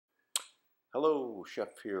Hello, Chef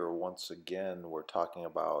here once again. We're talking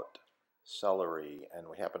about celery, and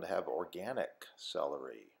we happen to have organic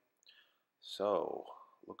celery. So,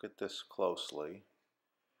 look at this closely.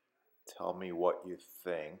 Tell me what you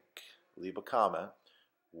think. Leave a comment.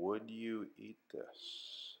 Would you eat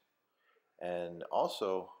this? And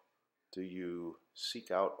also, do you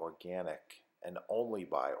seek out organic and only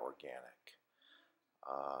buy organic?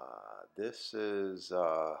 This is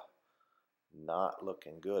not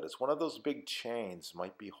looking good. It's one of those big chains,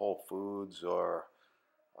 might be Whole Foods or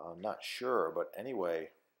I'm not sure, but anyway,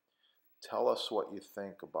 tell us what you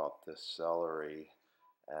think about this celery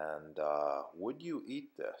and would you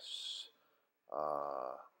eat this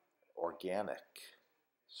organic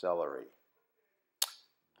celery?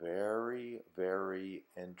 Very, very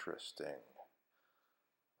interesting.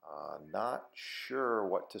 Not sure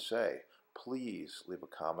what to say. Please leave a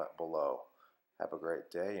comment below. Have a great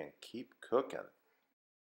day and keep cooking.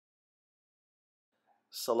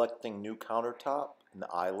 Selecting new countertop, an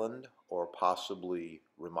island, or possibly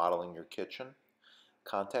remodeling your kitchen?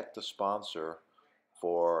 Contact the sponsor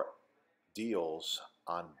for deals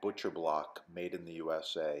on Butcher Block made in the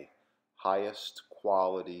USA. Highest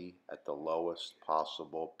quality at the lowest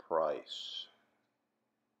possible price.